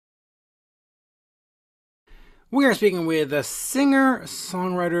We are speaking with the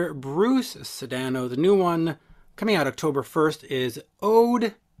singer-songwriter Bruce Sedano. The new one coming out October 1st is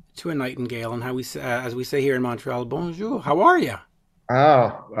Ode to a Nightingale, and as we say here in Montreal, bonjour. How are you?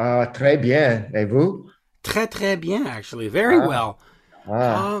 Très bien. Et vous? Très très bien, actually, very Ah, well.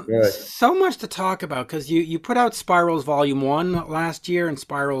 good. So much to talk about because you put out Spirals Volume 1 last year and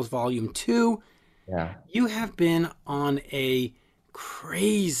Spirals Volume 2. Yeah. You have been on a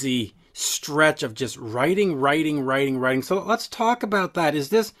crazy stretch of just writing, writing, writing, writing. So let's talk about that.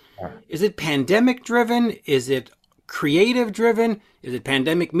 Yeah. Is it pandemic driven? Is it creative driven? Is it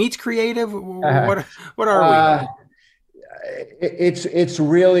pandemic meets creative? What are we? Uh, it's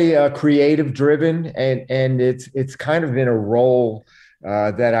really creative driven, and it's kind of in a role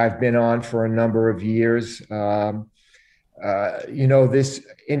that I've been on for a number of years. This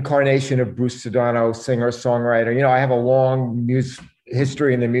incarnation of Bruce Sedano, singer songwriter. I have a long music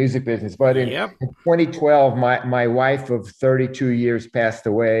history in the music business, but Yep. in 2012, my wife of 32 years passed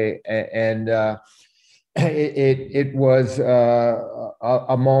away, and it was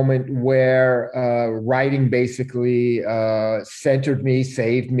a moment where writing basically centered me,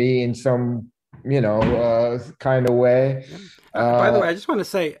 saved me in some kind of way. Yep. By the Uh, way, I just want to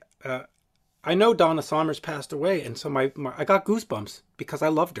say, I know Donna Summers passed away, and so I got goosebumps because I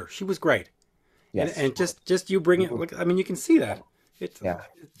loved her. She was great, and yes, and just you bring it. Look, I mean, you can see that. It's yeah,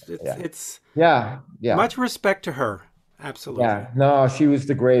 yeah, it's yeah, yeah. much respect to her. Absolutely. Yeah, no, she was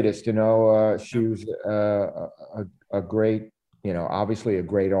the greatest. She Yep. was a great, obviously a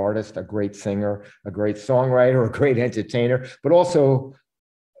great artist, a great singer, a great songwriter, a great entertainer, but also,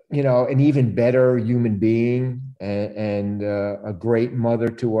 an even better human being and a great mother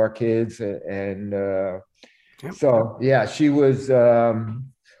to our kids. And Yep. so, yeah, she was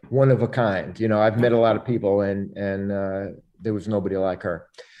one of a kind. I've Yep. met a lot of people, and there was nobody like her.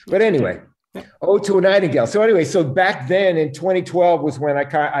 But Yep. anyway. Yep. Oh, to a Nightingale. So anyway, so back then in 2012 was when I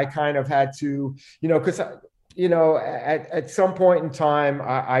kind of had to, because at some point in time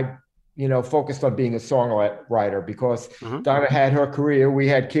I focused on being a songwriter because Mm-hmm. Donna had her career, we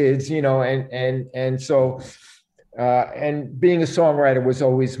had kids, and so and being a songwriter was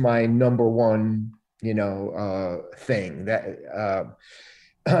always my number one, thing that.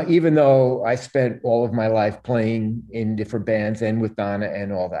 Even though I spent all of my life playing in different bands and with Donna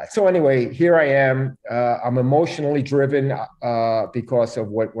and all that. So anyway, here I am. I'm emotionally driven because of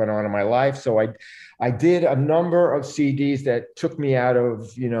what went on in my life. So I did a number of CDs that took me out of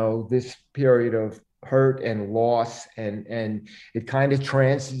this period of hurt and loss, and it kind of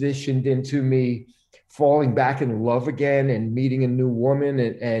transitioned into me falling back in love again and meeting a new woman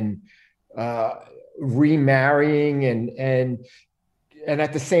and uh, remarrying and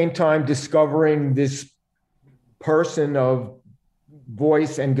at the same time discovering this person of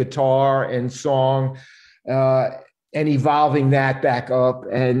voice and guitar and song, uh, and evolving that back up.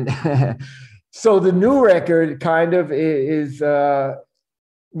 And so the new record kind of is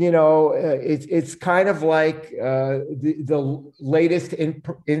it's kind of like the latest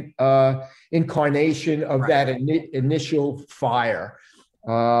incarnation of Right. that initial fire.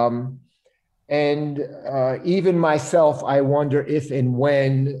 Um, and even myself, I wonder if and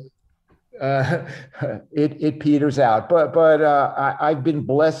when uh, it peters out. But I've been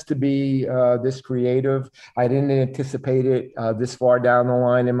blessed to be this creative. I didn't anticipate it this far down the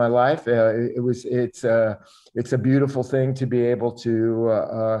line in my life. It's a beautiful thing to be able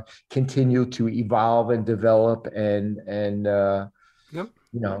to continue to evolve and develop and Yep.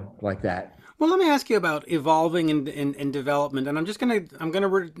 like that. Well, let me ask you about evolving and development, and I'm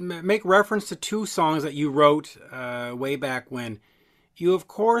gonna make reference to two songs that you wrote way back when. You of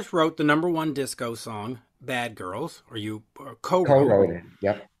course wrote the number one disco song, "Bad Girls," or you co-wrote, Co-wrote it.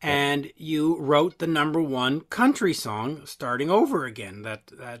 Yep. Yep. and you wrote the number one country song, "Starting Over Again,"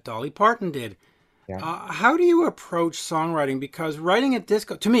 that Dolly Parton did. Yeah. How do you approach songwriting? Because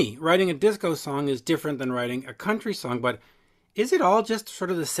to me, writing a disco song is different than writing a country song, but is it all just sort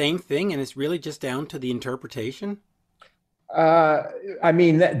of the same thing and it's really just down to the interpretation? Uh, I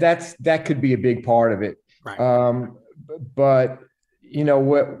mean that could be a big part of it. Right. But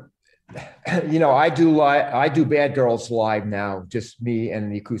what I do Bad Girls live now, just me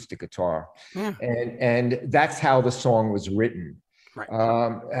and the acoustic guitar, Yeah. and that's how the song was written. Right.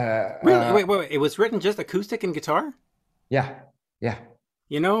 Um, uh, Really? uh, Wait. It was written just acoustic and guitar? yeah, yeah,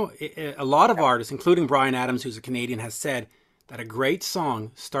 You know, a lot of artists, including Brian Adams, who's a Canadian, has said that a great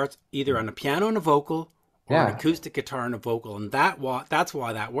song starts either on a piano and a vocal or an yeah. acoustic guitar and a vocal, and that's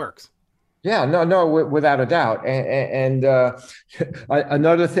why that works. Yeah, no, no, without a doubt. And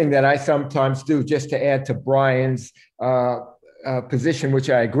another thing that I sometimes do, just to add to Brian's position, which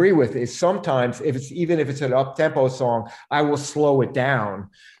I agree with, is sometimes even if it's an up tempo song, I will slow it down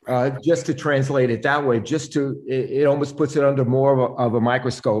just to translate it that way. It almost puts it under more of a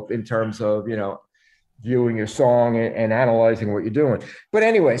microscope in terms of viewing your song and analyzing what you're doing. But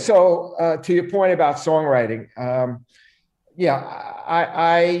anyway, so to your point about songwriting, yeah,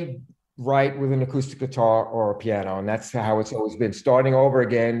 I write with an acoustic guitar or a piano, and that's how it's always been. Starting over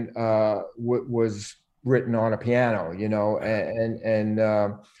again was written on a piano,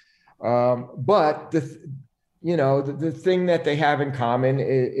 but the thing that they have in common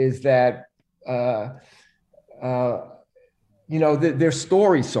is that they're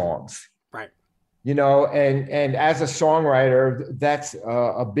story songs. Right. And as a songwriter, that's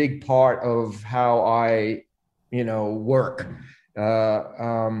a big part of how I work.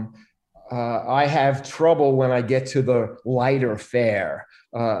 I have trouble when I get to the lighter fare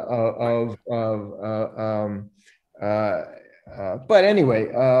but anyway,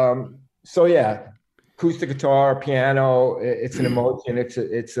 so yeah, acoustic guitar, piano, it's an emotion,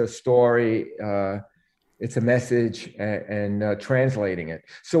 it's a story, it's a message, and translating it.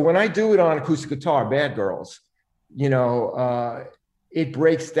 So when I do it on acoustic guitar, Bad Girls, it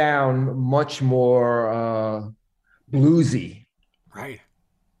breaks down much more bluesy. Right.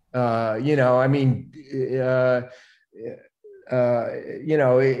 I mean,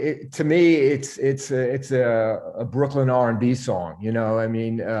 to me, it's a Brooklyn R&B song. I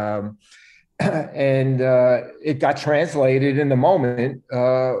mean, and it got translated in the moment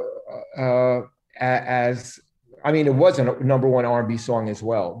as. I mean, it was a number one R&B song as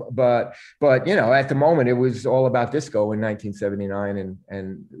well, but at the moment it was all about disco in 1979,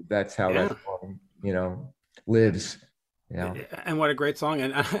 and that's how that song, lives. Yeah. And what a great song.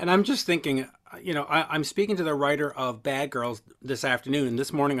 And I'm just thinking, I'm speaking to the writer of Bad Girls this afternoon. And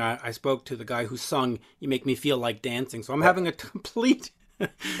this morning I spoke to the guy who sung You Make Me Feel Like Dancing. So I'm having a complete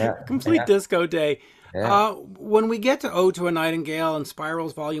disco day. Yeah. When we get to Ode to a Nightingale and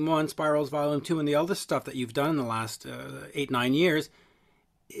Spirals Volume 1, Spirals Volume 2, and the other stuff that you've done in the last 8-9 years,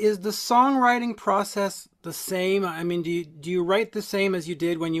 is the songwriting process the same? I mean, do you write the same as you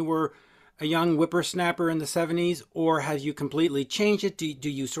did when you were a young whippersnapper in the 70s, or have you completely changed it? Do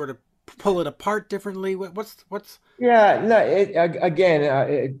you sort of pull it apart differently? What's? Yeah, no.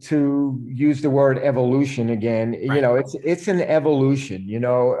 Again, to use the word evolution again, Right. it's an evolution.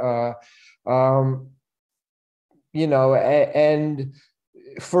 And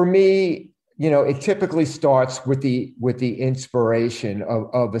for me, it typically starts with the inspiration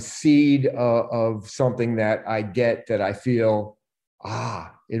of a seed of something that I get, that I feel,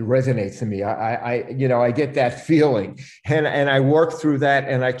 it resonates to me. I get that feeling, and I work through that,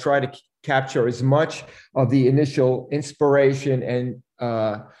 and I try to capture as much of the initial inspiration, and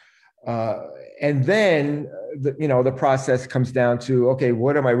then the process comes down to, okay,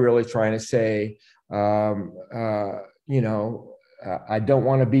 what am I really trying to say? I don't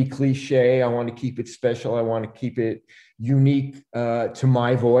want to be cliche. I want to keep it special. I want to keep it unique to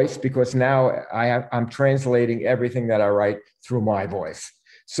my voice, because now I'm translating everything that I write through my voice.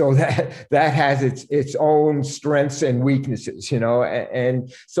 So that has its own strengths and weaknesses,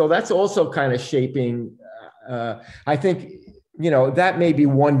 and so that's also kind of shaping. I think that may be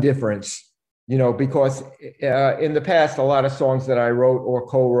one difference, because in the past, a lot of songs that I wrote or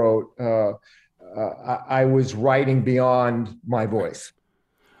co-wrote, I was writing beyond my voice.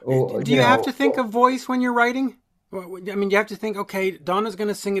 Do you have to think of voice when you're writing? I mean, you have to think, okay, Donna's going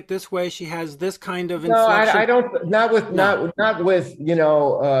to sing it this way. She has this kind of No, inflection. I don't. Not with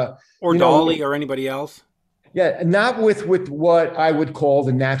or Dolly or anybody else. Yeah, not with what I would call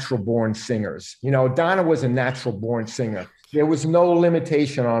the natural born singers. Donna was a natural born singer. There was no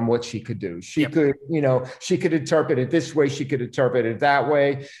limitation on what she could do. She could, she could interpret it this way. She could interpret it that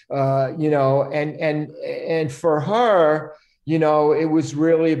way. And for her, it was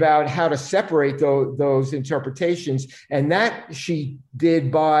really about how to separate those interpretations. And that she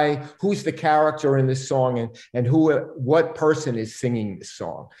did by who's the character in this song, and what person is singing this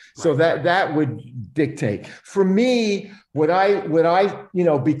song. So that would dictate. For me, what I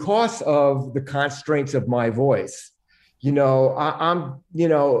because of the constraints of my voice, I'm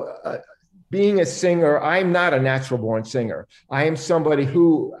being a singer, I'm not a natural born singer. I am somebody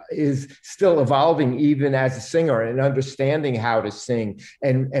who is still evolving even as a singer, and understanding how to sing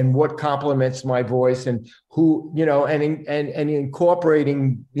and what complements my voice, and who, and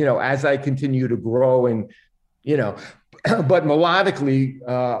incorporating, as I continue to grow, and, but melodically,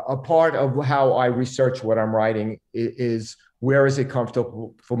 a part of how I research what I'm writing is where is it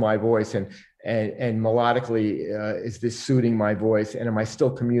comfortable for my voice, and melodically, is this suiting my voice, and am I still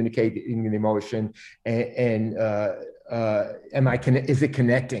communicating the emotion, and is it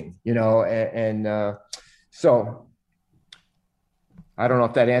connecting, so I don't know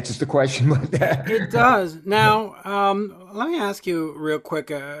if that answers the question, but It does. Now, let me ask you real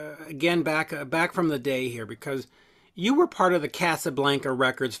quick, again, back from the day here, because you were part of the Casablanca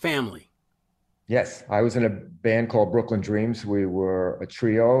Records family. yes, I was in a band called Brooklyn Dreams. We were a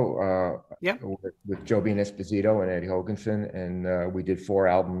trio Yeah. with Joe Bean Esposito and Eddie Hoganson, and we did 4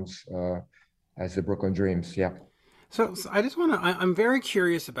 albums as the Brooklyn Dreams. Yeah. So I just want to. I'm very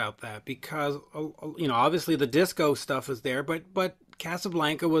curious about that because obviously the disco stuff is there, but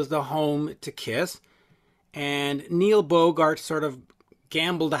Casablanca was the home to Kiss, and Neil Bogart sort of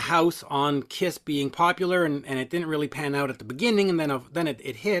gambled a house on Kiss being popular, and it didn't really pan out at the beginning, and then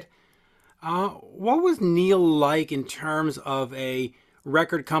it hit. What was Neil like in terms of a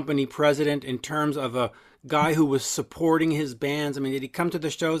record company president, in terms of a guy who was supporting his bands? I mean, did he come to the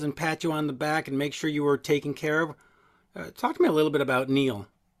shows and pat you on the back and make sure you were taken care of? Talk to me a little bit about Neil.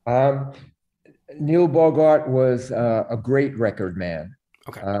 Um, Neil Bogart was a great record man.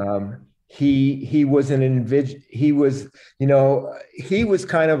 Okay. He was an individual. He was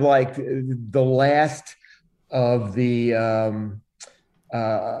kind of like the last of the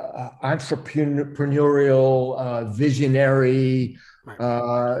entrepreneurial, visionary,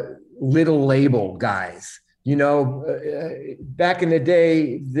 Right. little label guys. Back in the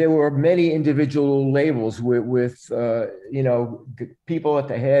day, there were many individual labels with people at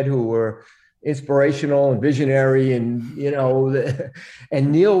the head who were inspirational and visionary, and Neil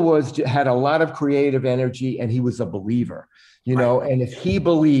had a lot of creative energy, and he was a believer, Right. and if he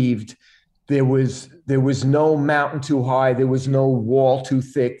believed, there was no mountain too high, there was no wall too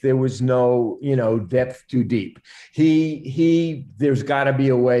thick, there was no depth too deep. There's got to be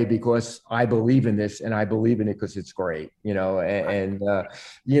a way, because I believe in this, and I believe in it because it's great, and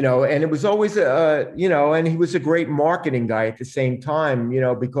it was always and he was a great marketing guy at the same time,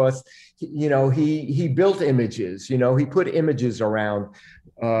 because he built images, he put images around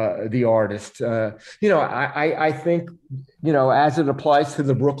the artist. I think, as it applies to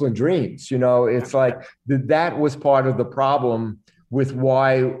the Brooklyn Dreams, it's like that was part of the problem with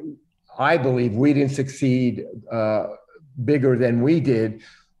why I believe we didn't succeed bigger than we did.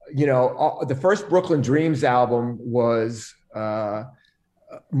 The first Brooklyn Dreams album was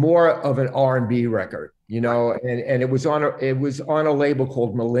more of an R&B record, and it was on a label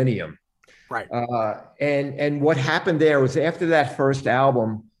called Millennium. Right. And what happened there was, after that first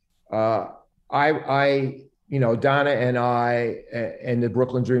album, Donna and I and the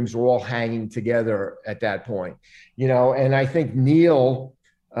Brooklyn Dreams were all hanging together at that point, and I think Neil,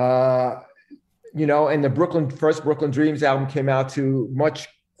 and the first Brooklyn Dreams album came out to much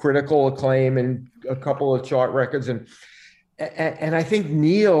critical acclaim and a couple of chart records. And I think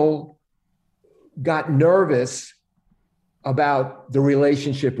Neil got nervous about the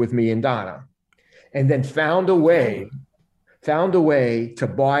relationship with me and Donna, and then found a way to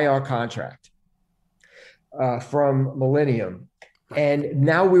buy our contract from Millennium. And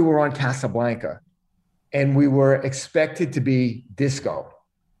now we were on Casablanca, and we were expected to be disco,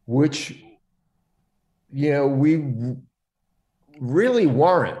 which, we really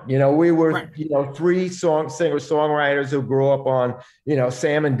weren't. We were, 3 singer-songwriters who grew up on,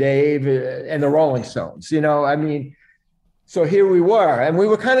 Sam and Dave and the Rolling Stones, so here we were, and we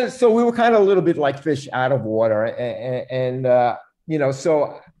were kind of a little bit like fish out of water. And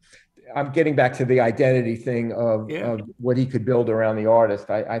so I'm getting back to the identity thing of what he could build around the artist.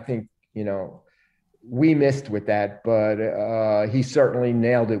 I think, we missed with that, but he certainly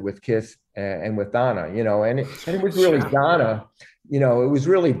nailed it with Kiss and with Donna, and it was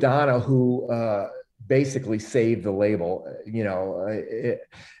really Donna, who basically saved the label,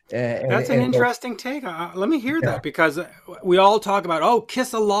 That's an interesting take. Let me hear that, because we all talk about,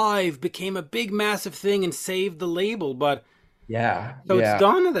 Kiss Alive became a big, massive thing and saved the label, but it's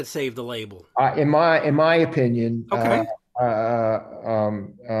Donna that saved the label. In my opinion, okay.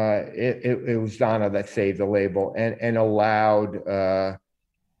 It was Donna that saved the label and allowed,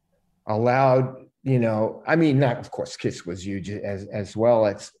 not, of course, Kiss was huge as well.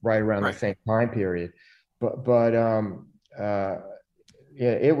 It's right around the same time period, but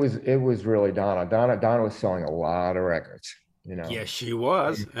it was really Donna. Donna was selling a lot of records. Yes, she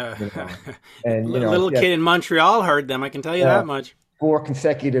was. And little kid in Montreal heard them. I can tell you that much. 4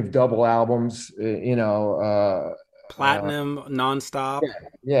 consecutive double albums. Platinum, nonstop.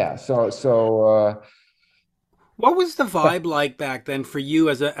 Yeah. So. What was the vibe like back then for you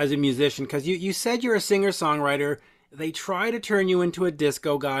as a musician? Because you said you're a singer-songwriter. They try to turn you into a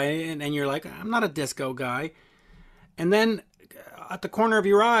disco guy, and you're like, I'm not a disco guy. And then at the corner of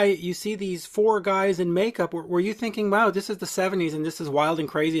your eye, you see these four guys in makeup. Were you thinking, wow, this is the 70s and this is wild and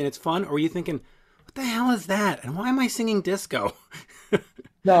crazy and it's fun? Or were you thinking, what the hell is that? And why am I singing disco?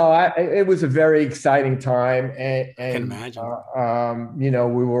 No, it was a very exciting time, I can imagine. you know,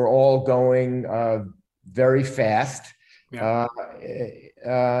 we were all going very fast, Yeah.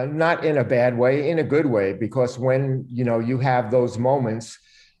 not in a bad way, in a good way, because when you know you have those moments,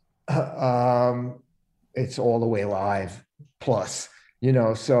 it's all the way live. Plus, you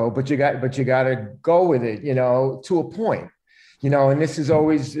know, so but you got to go with it, you know, to a point, you know, and this is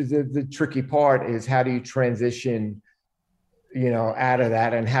always the tricky part is how do you transition, you know, out of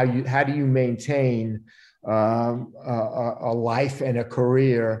that, and how do you maintain a life and a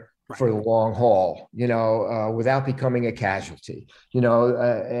career Right. for the long haul, you know, without becoming a casualty, you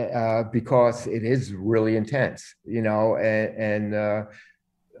know, because it is really intense, you know,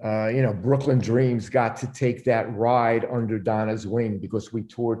 you know, Brooklyn Dreams got to take that ride under Donna's wing because we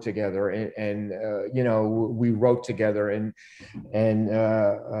toured together and you know, we wrote together and and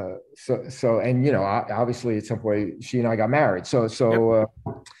you know, obviously at some point she and I got married. Yep.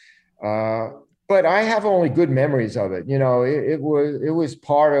 But I have only good memories of it. You know, it was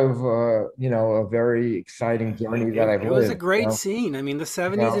part of you know, a very exciting journey that I've It was a lived. great scene. I mean, the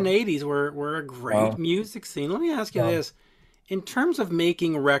 70s and You 80s were a great know, music scene. Let me ask you you know, this. In terms of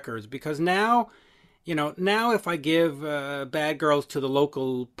making records, because now, you know, now if I give Bad Girls to the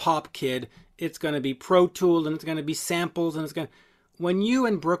local pop kid, it's going to be Pro Tool and it's going to be samples and it's going to... When you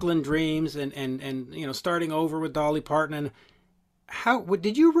and Brooklyn Dreams and you know, starting over with Dolly Parton, and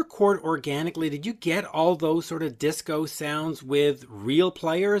did you record organically? Did you get all those sort of disco sounds with real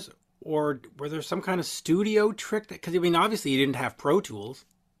players, or were there some kind of studio trick? Because I mean, obviously you didn't have Pro Tools.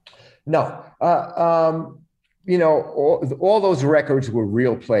 no. You know, all those records were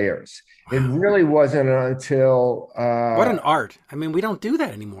real players. It Wow, really wasn't until what an art! I mean, we don't do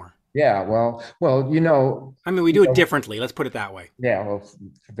that anymore. yeah, well, I mean, we do it differently. Let's put it that way. yeah, well,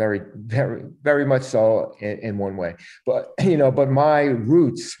 very much so in one way. But you know, but my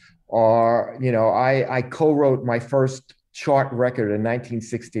roots are, you know, I co-wrote my first chart record in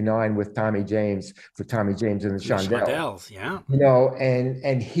 1969 with Tommy James for Tommy James and the The Shondells. Shondells, yeah. You know,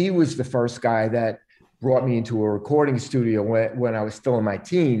 and he was the first guy that brought me into a recording studio when I was still in my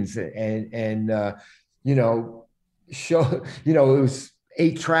teens, and you know, you know, it was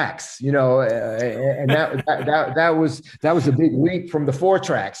 8 tracks, you know, and that was a big leap from the 4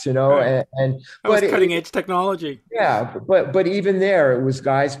 tracks, you know, Right. and That was but cutting edge technology. yeah, but even there, it was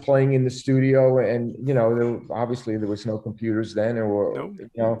guys playing in the studio, and you know, obviously there was no computers then, or No. you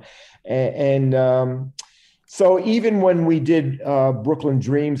know, and so even when we did Brooklyn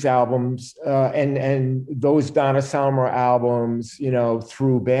Dreams albums and those Donna Summer albums, you know,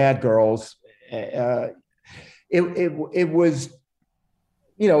 through Bad Girls, it was,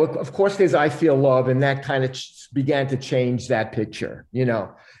 you know, of course there's I Feel Love, and that kind of began to change that picture, you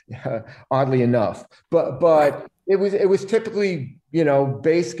know, oddly enough. Right. But it was typically, you know,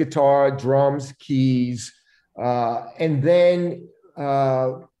 bass guitar, drums, keys, and then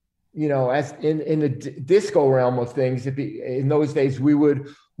you know, as in the disco realm of things, in those days we would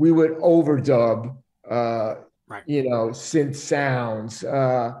overdub, Right. you know, synth sounds,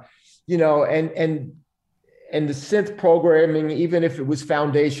 you know, and the synth programming, even if it was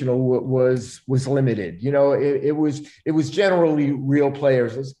foundational, was limited. You know, it was generally real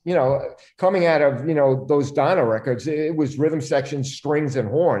players. You know, coming out of, you know, those Donna records, it was rhythm sections, strings, and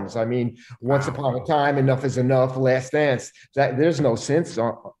horns. I mean, Once Wow. Upon a Time, Enough Is Enough, Last Dance. That there's no synths.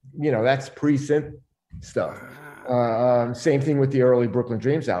 You know, that's pre-synth stuff. Wow. Same thing with the early Brooklyn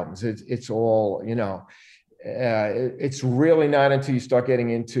Dreams albums. It's all, you know, it's really not until you start getting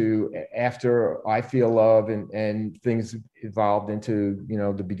into after I Feel Love and things evolved into, you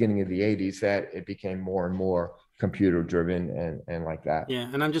know, the beginning of the 80s that it became more and more computer driven and like that. Yeah,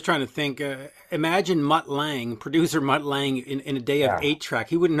 and I'm just trying to think. Imagine Mutt Lang, producer Mutt Lang, in a day of Yeah. 8 track.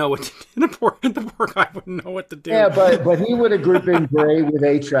 He wouldn't know what to do. The poor guy wouldn't know what to do. Yeah, but he would have been great with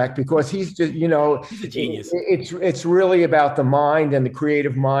 8 track because he's just, you know, He's a genius. it's really about the mind and the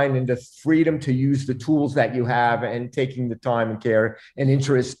creative mind and the freedom to use the tools that you have and taking the time and care and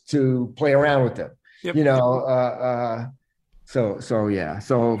interest to play around with them. Yep. You know, so yeah,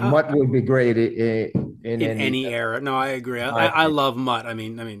 so Mutt would be great in In any any. era. No, I agree. I love Mutt. I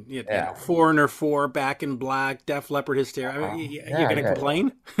mean, you know, Yeah, Foreigner 4, Back in Black, Def Leppard, Hysteria. I mean, you're yeah, gonna yeah,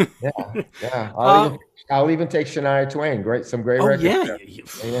 complain? yeah, yeah. uh, I'll even take Shania Twain. Some great oh records yeah, there.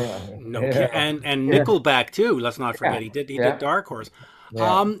 Yeah, no, yeah, and yeah, Nickelback too. Let's not yeah, forget he did yeah, Dark Horse.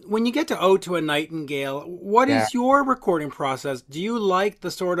 yeah, When you get to Ode to a Nightingale, what yeah. is your recording process? Do you like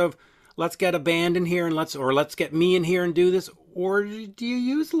the sort of let's get a band in here and let's get me in here and do this? or do you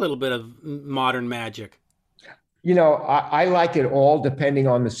use a little bit of modern magic? I like it all depending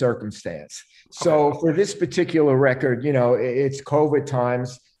on the circumstance. Okay. So for this particular record, it's COVID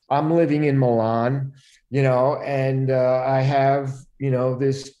times. I'm living in Milan, and I have,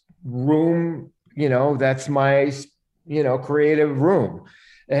 this room, that's my, creative room.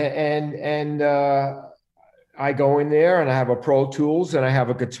 And I go in there and I have a Pro Tools and I have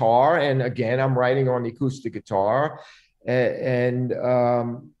a guitar. And again, I'm writing on the acoustic guitar. And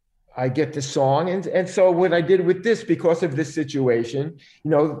I get the song. And so what I did with this, because of this situation,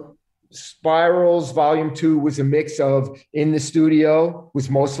 Spirals Volume 2 was a mix of in the studio, was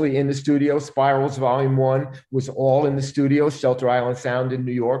mostly in the studio. Spirals Volume 1 was all in the studio, Shelter Island Sound in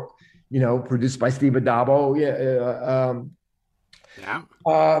New York, produced by Steve Adabo. Yeah.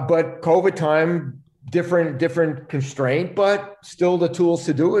 But COVID time, different constraint, but still the tools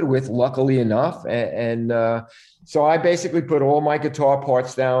to do it with, luckily enough. And so I basically put all my guitar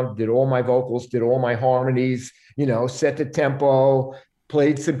parts down, did all my vocals, did all my harmonies, set the tempo,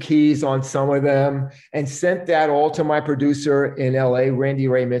 played some keys on some of them, and sent that all to my producer in LA, Randy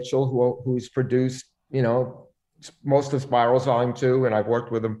Ray Mitchell, who's produced, most of Spirals Volume 2, and I've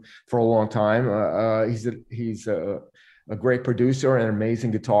worked with him for a long time. He's a great producer and an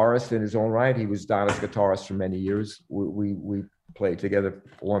amazing guitarist in his own right. He was Donna's guitarist for many years. We played together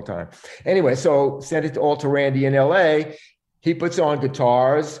a long time. Anyway, so sent it all to Randy in LA. He puts on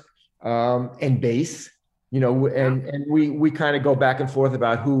guitars and bass, and we kind of go back and forth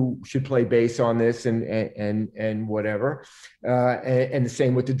about who should play bass on this and whatever. And the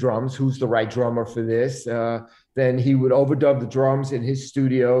same with the drums, who's the right drummer for this. Then he would overdub the drums in his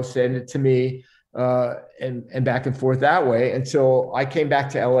studio, send it to me, and back and forth that way until I came back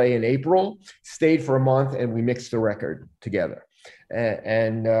to LA in April, stayed for a month, and we mixed the record together.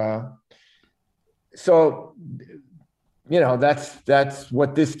 And so, that's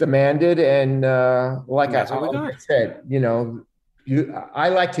what this demanded. And like I said, I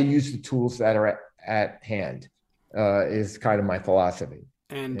like to use the tools that are at hand, is kind of my philosophy.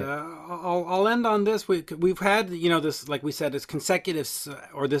 And I'll end on this. We've had, this, like we said, this consecutive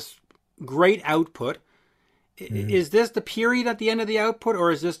or this great output. Mm-hmm. Is this the period at the end of the output,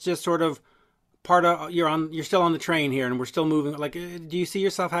 or is this just sort of part of you're still on the train here and we're still moving? Like, do you see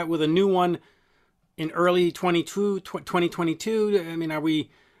yourself out with a new one in early 2022? I mean, are we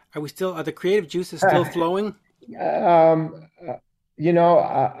still, are the creative juices still flowing? I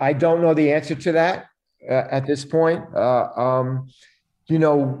don't know the answer to that at this point.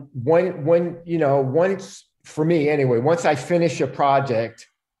 Once, for me anyway, once I finish a project,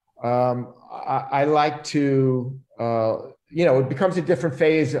 I like to, it becomes a different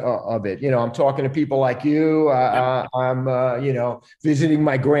phase of it. I'm talking to people like you. I'm, visiting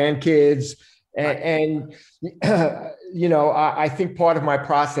my grandkids. And I think part of my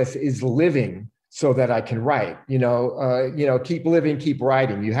process is living so that I can write, keep living, keep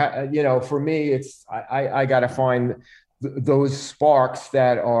writing. For me, it's, I got to find those sparks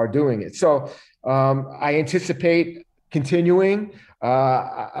that are doing it. So I anticipate continuing.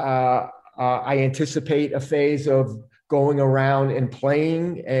 I anticipate a phase of going around and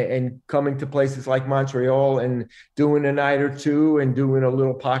playing and coming to places like Montreal and doing a night or two and doing a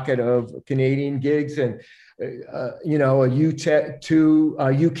little pocket of Canadian gigs and, a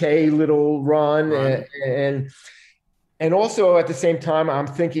UK little run. And also at the same time, I'm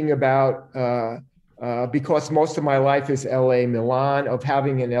thinking about, because most of my life is LA, Milan, of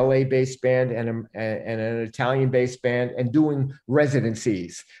having an LA based band and an Italian based band and doing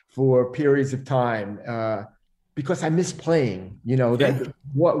residencies for periods of time, because I miss playing, that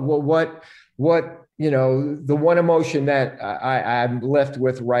the one emotion that I'm left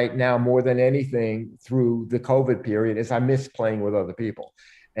with right now more than anything through the COVID period is I miss playing with other people.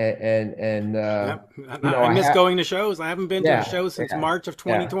 I miss going to shows. I haven't been to a show since March of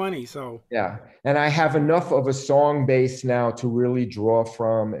 2020. So and I have enough of a song base now to really draw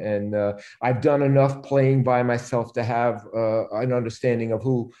from, and I've done enough playing by myself to have an understanding of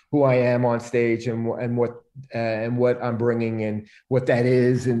who I am on stage and what I'm bringing and what that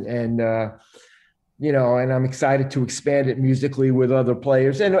is, and I'm excited to expand it musically with other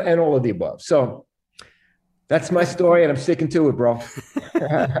players and all of the above. So that's my story, and I'm sticking to it, bro.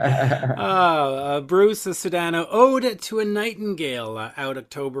 Bruce Sudano, Ode to a Nightingale, out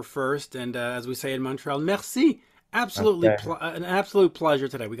October 1st. And as we say in Montreal, merci. Absolutely, an absolute pleasure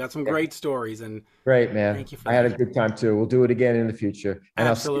today. We got some great stories. And great, man. Thank you for I had a good time, too. We'll do it again in the future. And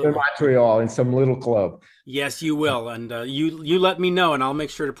Absolutely. I'll see you in Montreal in some little club. Yes, you will. And you let me know, and I'll make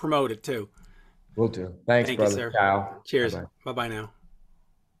sure to promote it, too. Will do. Thanks, brother. You, sir. Ciao. Cheers. Bye-bye now.